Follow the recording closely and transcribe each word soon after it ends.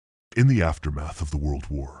In the aftermath of the World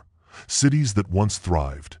War, cities that once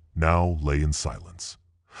thrived now lay in silence.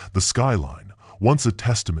 The skyline, once a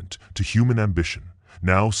testament to human ambition,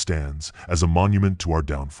 now stands as a monument to our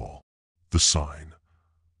downfall. The sign,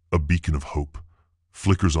 a beacon of hope,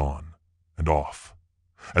 flickers on and off,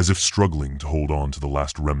 as if struggling to hold on to the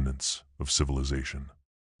last remnants of civilization.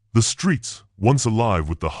 The streets, once alive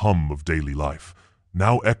with the hum of daily life,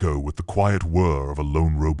 now echo with the quiet whir of a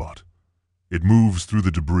lone robot. It moves through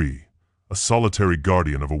the debris, a solitary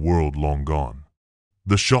guardian of a world long gone.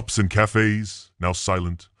 The shops and cafes, now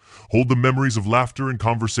silent, hold the memories of laughter and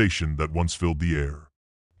conversation that once filled the air.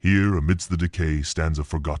 Here, amidst the decay, stands a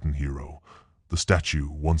forgotten hero. The statue,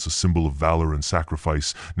 once a symbol of valor and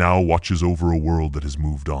sacrifice, now watches over a world that has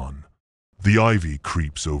moved on. The ivy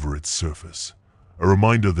creeps over its surface, a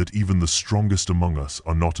reminder that even the strongest among us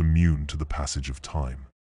are not immune to the passage of time.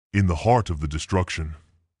 In the heart of the destruction,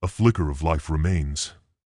 a flicker of life remains.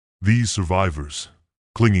 These survivors,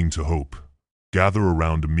 clinging to hope, gather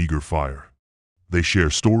around a meager fire. They share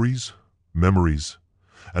stories, memories,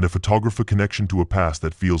 and a photographic connection to a past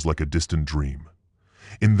that feels like a distant dream.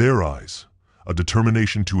 In their eyes, a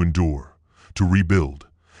determination to endure, to rebuild,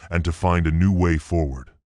 and to find a new way forward.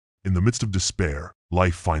 In the midst of despair,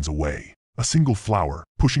 life finds a way. A single flower,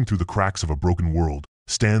 pushing through the cracks of a broken world,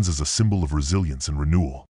 stands as a symbol of resilience and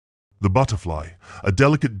renewal. The butterfly, a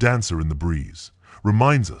delicate dancer in the breeze,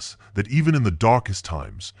 reminds us that even in the darkest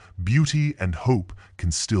times, beauty and hope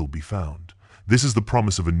can still be found. This is the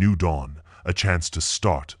promise of a new dawn, a chance to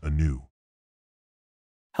start anew.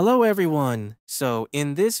 Hello everyone! So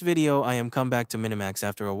in this video I am come back to Minimax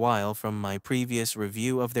after a while from my previous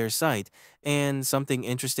review of their site and something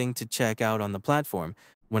interesting to check out on the platform.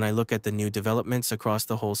 When I look at the new developments across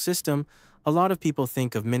the whole system, a lot of people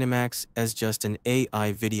think of Minimax as just an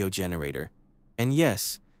AI video generator. And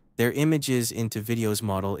yes, their images into videos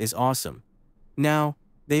model is awesome. Now,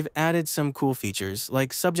 they've added some cool features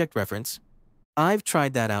like subject reference. I've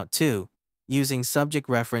tried that out too, using subject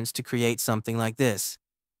reference to create something like this.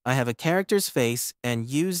 I have a character's face and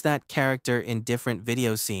use that character in different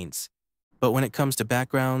video scenes. But when it comes to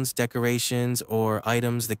backgrounds, decorations, or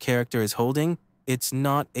items the character is holding, it's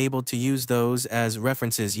not able to use those as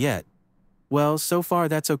references yet. Well, so far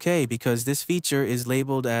that's okay because this feature is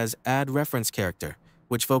labeled as Add Reference Character,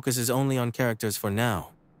 which focuses only on characters for now.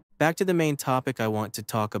 Back to the main topic I want to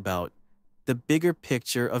talk about, the bigger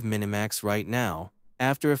picture of Minimax right now.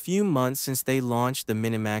 After a few months since they launched the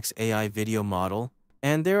Minimax AI video model,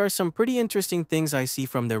 and there are some pretty interesting things I see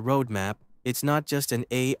from their roadmap. It's not just an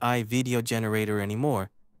AI video generator anymore.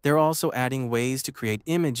 They're also adding ways to create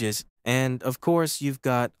images, and of course you've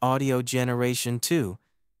got audio generation too.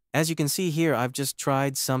 As you can see here, I've just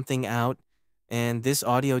tried something out, and this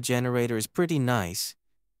audio generator is pretty nice.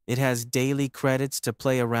 It has daily credits to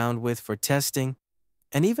play around with for testing,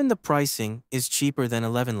 and even the pricing is cheaper than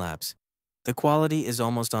 11 Labs. The quality is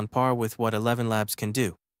almost on par with what 11 Labs can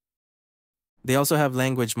do. They also have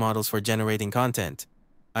language models for generating content.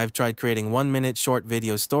 I've tried creating 1-minute short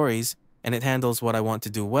video stories, and it handles what I want to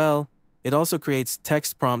do well. It also creates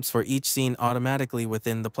text prompts for each scene automatically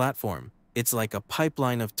within the platform. It's like a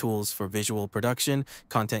pipeline of tools for visual production,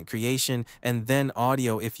 content creation, and then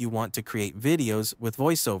audio if you want to create videos with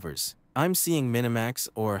voiceovers. I'm seeing Minimax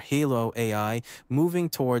or Hailuo AI moving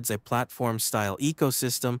towards a platform-style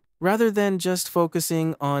ecosystem rather than just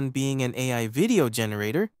focusing on being an AI video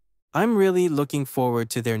generator. I'm really looking forward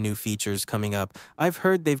to their new features coming up. I've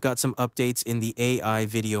heard they've got some updates in the AI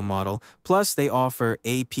video model, plus they offer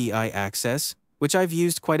API access, which I've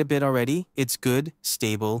used quite a bit already. It's good,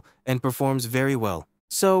 stable, and performs very well.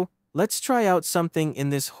 So let's try out something in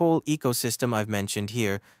this whole ecosystem I've mentioned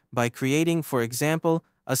here by creating, for example,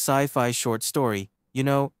 a sci-fi short story. You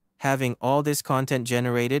know, having all this content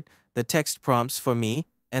generated, the text prompts for me,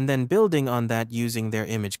 and then building on that using their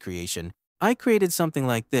image creation. I created something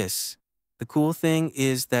like this. The cool thing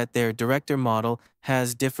is that their director model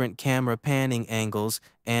has different camera panning angles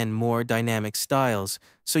and more dynamic styles,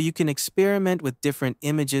 so you can experiment with different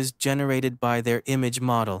images generated by their image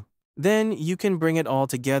model. Then you can bring it all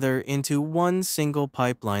together into one single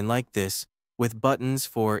pipeline like this, with buttons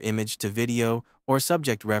for image to video or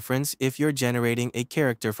subject reference if you're generating a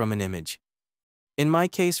character from an image. In my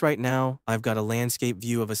case right now, I've got a landscape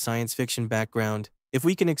view of a science fiction background. If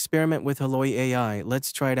we can experiment with Hailuo AI,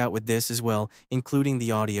 let's try it out with this as well, including the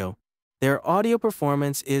audio. Their audio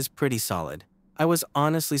performance is pretty solid. I was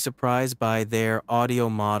honestly surprised by their audio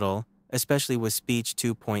model, especially with Speech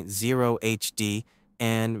 2.0 HD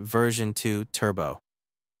and version 2 Turbo.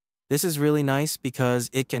 This is really nice because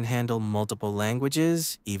it can handle multiple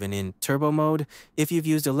languages, even in turbo mode. If you've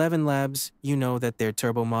used 11 Labs, you know that their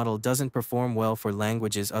turbo model doesn't perform well for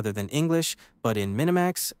languages other than English, but in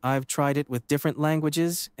Minimax, I've tried it with different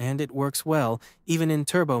languages, and it works well, even in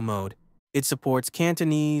turbo mode. It supports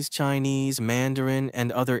Cantonese, Chinese, Mandarin, and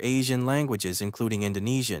other Asian languages, including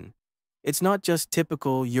Indonesian. It's not just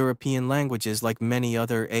typical European languages like many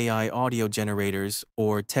other AI audio generators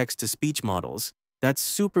or text-to-speech models. That's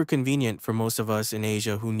super convenient for most of us in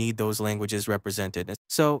Asia who need those languages represented.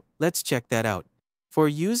 So let's check that out. For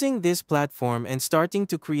using this platform and starting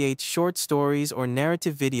to create short stories or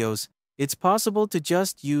narrative videos, it's possible to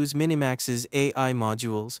just use Minimax's AI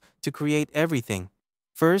modules to create everything.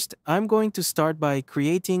 First, I'm going to start by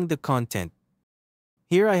creating the content.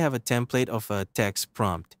 Here I have a template of a text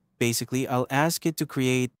prompt. Basically, I'll ask it to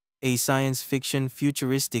create a science fiction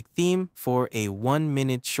futuristic theme for a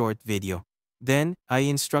 1-minute short video. Then, I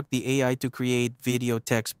instruct the AI to create video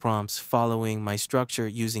text prompts following my structure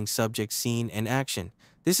using subject, scene, and action.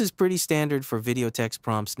 This is pretty standard for video text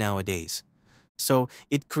prompts nowadays. So,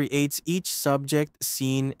 it creates each subject,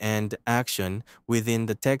 scene, and action within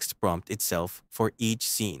the text prompt itself for each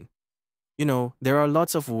scene. There are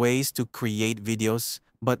lots of ways to create videos,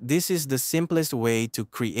 but this is the simplest way to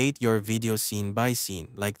create your video scene by scene,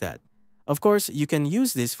 like that. Of course, you can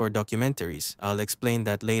use this for documentaries. I'll explain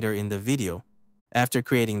that later in the video. After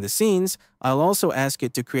creating the scenes, I'll also ask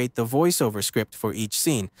it to create the voiceover script for each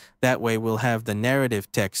scene. That way we'll have the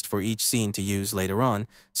narrative text for each scene to use later on.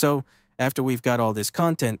 So, after we've got all this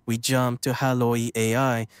content, we jump to Hailuo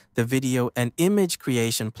AI, the video and image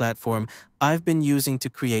creation platform I've been using to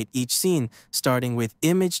create each scene, starting with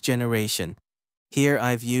image generation. Here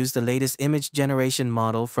I've used the latest image generation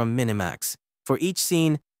model from Minimax. For each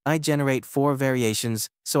scene, I generate 4 variations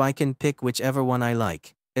so I can pick whichever one I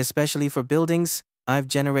like. Especially for buildings, I've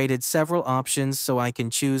generated several options so I can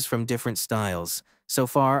choose from different styles. So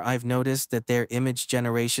far, I've noticed that their image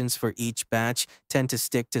generations for each batch tend to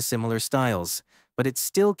stick to similar styles, but it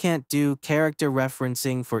still can't do character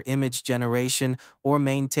referencing for image generation or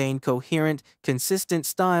maintain coherent, consistent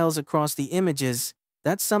styles across the images.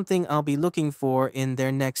 That's something I'll be looking for in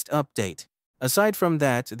their next update. Aside from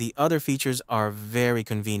that, the other features are very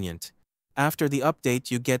convenient. After the update,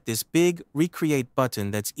 you get this big Recreate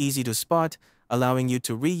button that's easy to spot, allowing you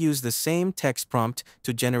to reuse the same text prompt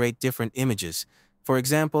to generate different images. For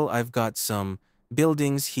example, I've got some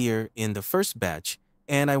buildings here in the first batch,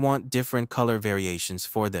 and I want different color variations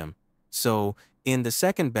for them. So, in the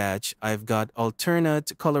second batch, I've got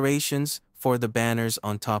alternate colorations for the banners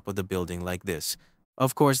on top of the building like this.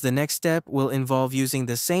 Of course, the next step will involve using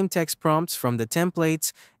the same text prompts from the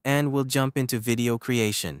templates, and we'll jump into video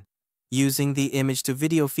creation. Using the image to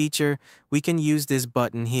video feature, we can use this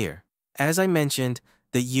button here. As I mentioned,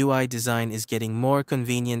 the UI design is getting more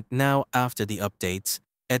convenient now after the updates.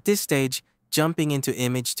 At this stage, jumping into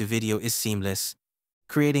image to video is seamless.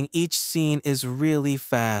 Creating each scene is really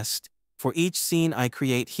fast. For each scene I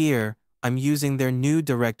create here, I'm using their new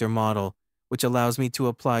director model, which allows me to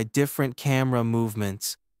apply different camera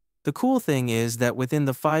movements. The cool thing is that within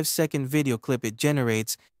the 5-second video clip it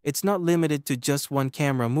generates, it's not limited to just one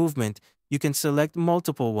camera movement. You can select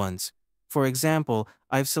multiple ones. For example,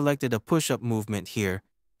 I've selected a push-up movement here.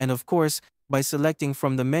 And of course, by selecting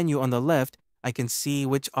from the menu on the left, I can see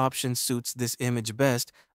which option suits this image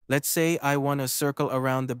best. Let's say I want to circle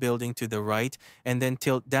around the building to the right and then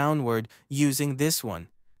tilt downward using this one.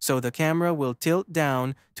 So the camera will tilt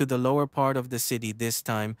down to the lower part of the city this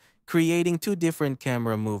time, creating 2 different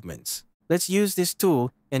camera movements. Let's use this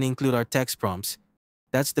tool and include our text prompts.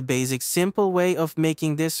 That's the basic, simple way of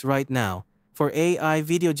making this right now. For AI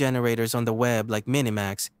video generators on the web like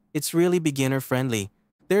Minimax, it's really beginner-friendly.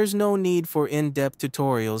 There's no need for in-depth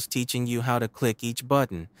tutorials teaching you how to click each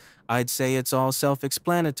button. I'd say it's all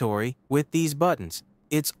self-explanatory with these buttons.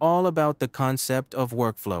 It's all about the concept of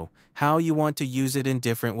workflow, how you want to use it in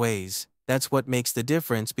different ways. That's what makes the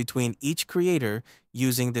difference between each creator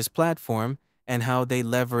using this platform and how they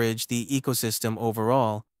leverage the ecosystem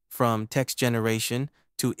overall, from text generation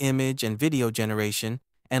to image and video generation,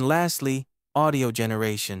 and lastly, audio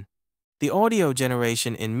generation. The audio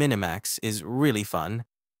generation in Minimax is really fun.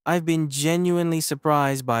 I've been genuinely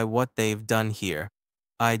surprised by what they've done here.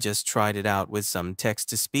 I just tried it out with some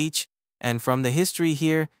text-to-speech, and from the history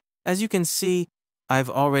here, as you can see, I've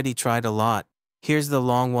already tried a lot. Here's the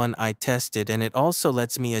long one I tested, and it also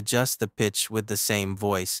lets me adjust the pitch with the same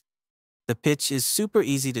voice. The pitch is super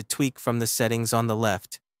easy to tweak from the settings on the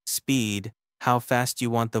left. Speed, how fast you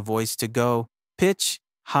want the voice to go, pitch,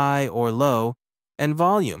 high or low, and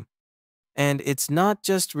volume. And it's not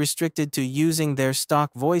just restricted to using their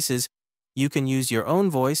stock voices. You can use your own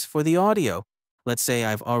voice for the audio. Let's say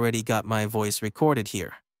I've already got my voice recorded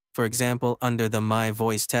here. For example, under the My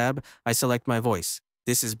Voice tab, I select my voice.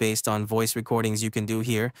 This is based on voice recordings you can do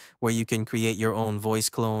here, where you can create your own voice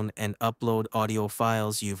clone and upload audio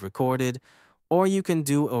files you've recorded, or you can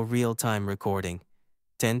do a real-time recording.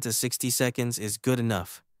 10 to 60 seconds is good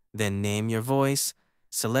enough. Then name your voice,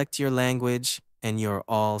 select your language, and you're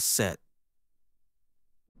all set.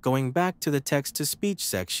 Going back to the text-to-speech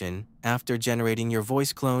section, after generating your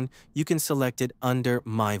voice clone, you can select it under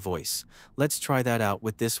My Voice. Let's try that out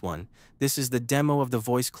with this one. This is the demo of the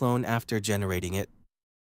voice clone after generating it.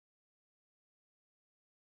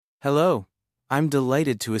 Hello, I'm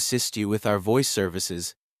delighted to assist you with our voice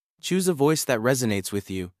services. Choose a voice that resonates with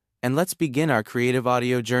you, and let's begin our creative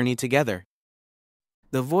audio journey together.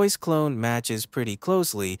 The voice clone matches pretty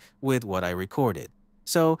closely with what I recorded.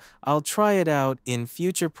 So I'll try it out in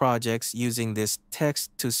future projects using this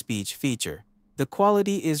text-to-speech feature. The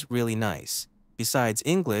quality is really nice. Besides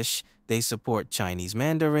English, they support Chinese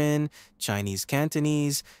Mandarin, Chinese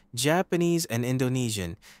Cantonese, Japanese, and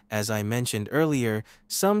Indonesian. As I mentioned earlier,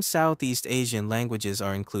 some Southeast Asian languages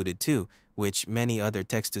are included too, which many other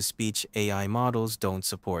text-to-speech AI models don't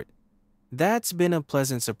support. That's been a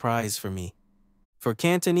pleasant surprise for me. For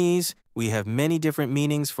Cantonese, we have many different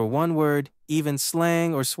meanings for one word, even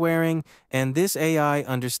slang or swearing, and this AI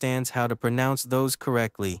understands how to pronounce those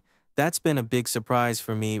correctly. That's been a big surprise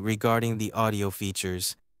for me regarding the audio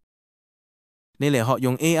features. 你嚟學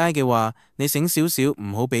用 AI 嘅話，你醒少少，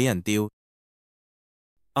唔好俾人吊。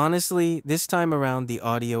 Honestly, this time around the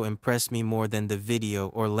audio impressed me more than the video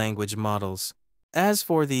or language models. As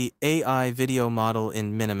for the AI video model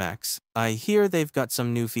in Minimax, I hear they've got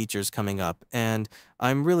some new features coming up, and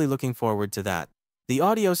I'm really looking forward to that. The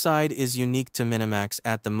audio side is unique to Minimax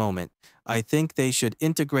at the moment. I think they should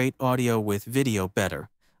integrate audio with video better.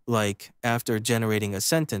 Like, after generating a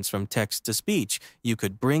sentence from text to speech, you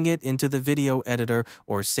could bring it into the video editor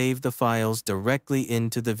or save the files directly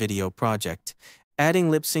into the video project.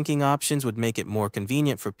 Adding lip-syncing options would make it more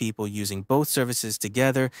convenient for people using both services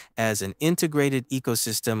together as an integrated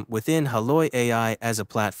ecosystem within Hailuo AI as a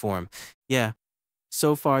platform. Yeah,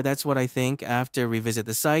 so far that's what I think after revisit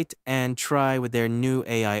the site and try with their new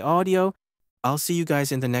AI audio. I'll see you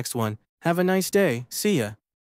guys in the next one. Have a nice day. See ya.